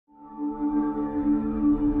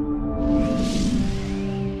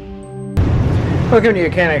Welcome to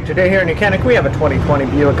YOUCANIC. Today here in YOUCANIC we have a 2020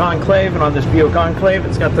 Buick Enclave, and on this Buick Enclave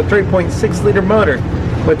it's got the 3.6 liter motor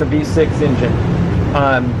with the V6 engine.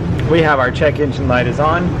 We have our check engine light is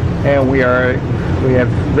on, and we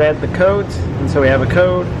have read the codes, and so we have a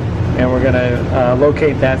code, and we're going to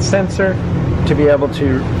locate that sensor to be able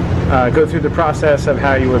to go through the process of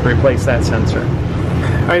how you would replace that sensor.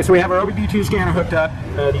 Alright, so we have our OBD2 scanner hooked up,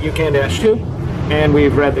 the YOUCAN-2. And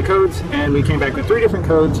we've read the codes, and we came back with 3 different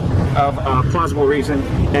codes of plausible reason,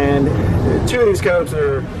 and 2 of these codes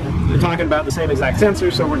are talking about the same exact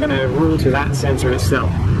sensor, so we're going to rule to that sensor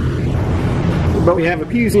itself. But we have a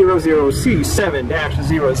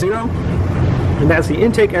P00C7-00, and that's the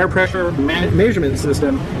intake air pressure measurement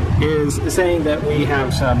system, is saying that we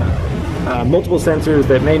have some multiple sensors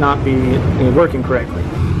that may not be working correctly.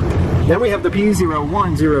 Then we have the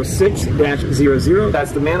P0106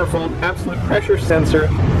 that's the manifold absolute pressure sensor.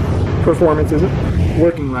 Performance isn't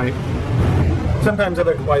working right. Sometimes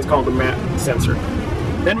otherwise called the MAP sensor.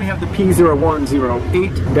 Then we have the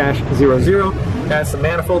P0108 that's the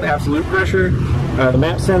manifold absolute pressure, the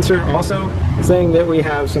MAP sensor, also saying that we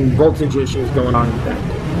have some voltage issues going on with that.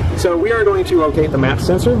 So we are going to locate the MAP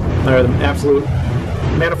sensor, or the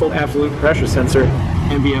manifold absolute pressure sensor,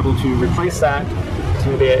 and be able to replace that to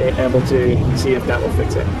be able to see if that will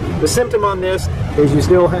fix it. The symptom on this is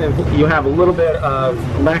you have a little bit of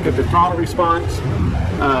lack of the throttle response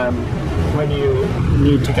when you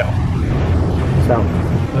need to go. So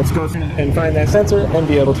let's go through and find that sensor and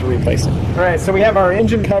be able to replace it. Alright, so we have our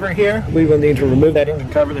engine cover here. We will need to remove that engine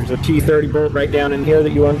cover. There's a T30 bolt right down in here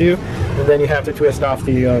that you undo, and then you have to twist off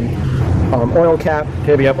the oil cap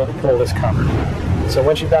to be able to pull this cover. So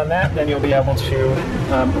once you've done that, then you'll be able to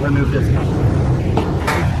remove this cover.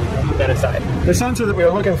 That aside. The sensor that we are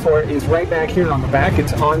looking for is right back here on the back.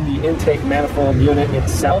 It's on the intake manifold unit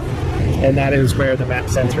itself, and that is where the MAP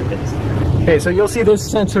sensor is. Okay, so you'll see this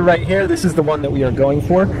sensor right here. This is the one that we are going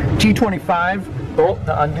for. T25 bolt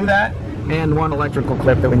to undo that, and 1 electrical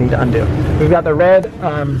clip that we need to undo. We've got the red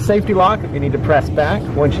safety lock that we need to press back.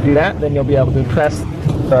 Once you do that, then you'll be able to press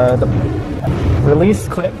the release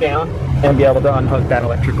clip down and be able to unhook that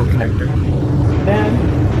electrical connector. Then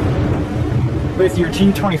with your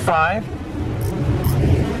T25,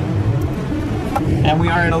 and we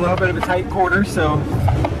are in a little bit of a tight quarter, so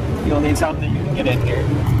you'll need something that you can get in here.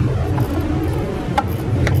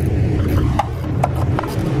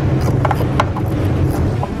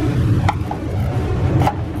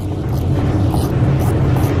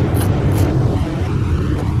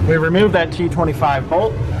 We removed that T25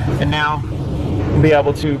 bolt, and now we'll be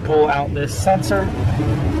able to pull out this sensor.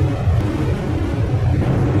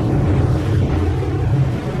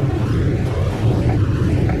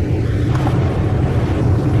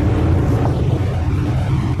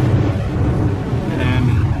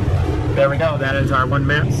 There we go, that is our 1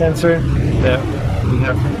 MAP sensor that we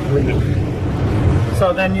have removed.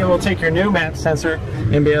 So then you will take your new MAP sensor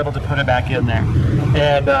and be able to put it back in there.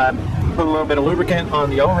 And put a little bit of lubricant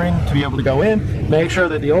on the O-ring to be able to go in. Make sure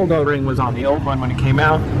that the old O-ring was on the old one when it came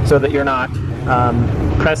out, so that you're not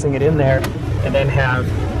pressing it in there and then have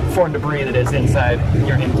foreign debris that is inside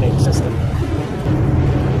your intake system.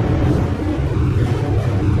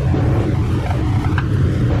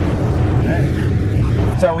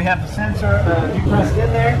 So we have the sensor depressed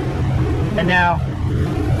in there, and now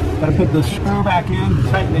I'm going to put the screw back in,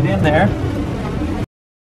 tighten it in there.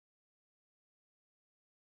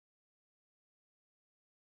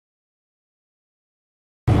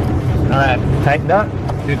 Alright, tightened up,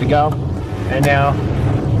 good to go. And now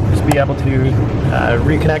just be able to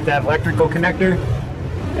reconnect that electrical connector,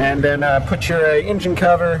 and then put your engine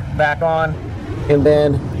cover back on, and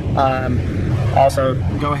then also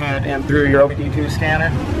go ahead and through your OBD2 scanner,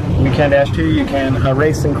 YOUCAN-2, you can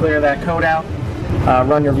erase and clear that code out,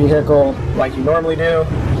 run your vehicle like you normally do,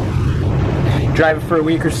 drive it for a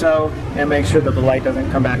week or so, and make sure that the light doesn't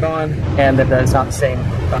come back on, and that it's not the same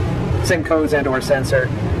codes and or sensor,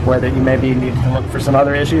 where that you maybe need to look for some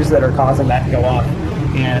other issues that are causing that to go off.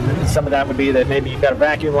 And some of that would be that maybe you've got a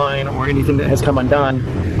vacuum line or anything that has come undone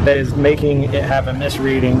that is making it have a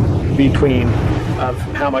misreading between of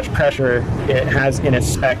how much pressure it has in its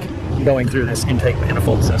spec going through this intake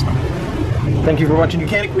manifold system. Thank you for watching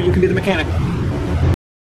YOUCANIC, where you can be the mechanic.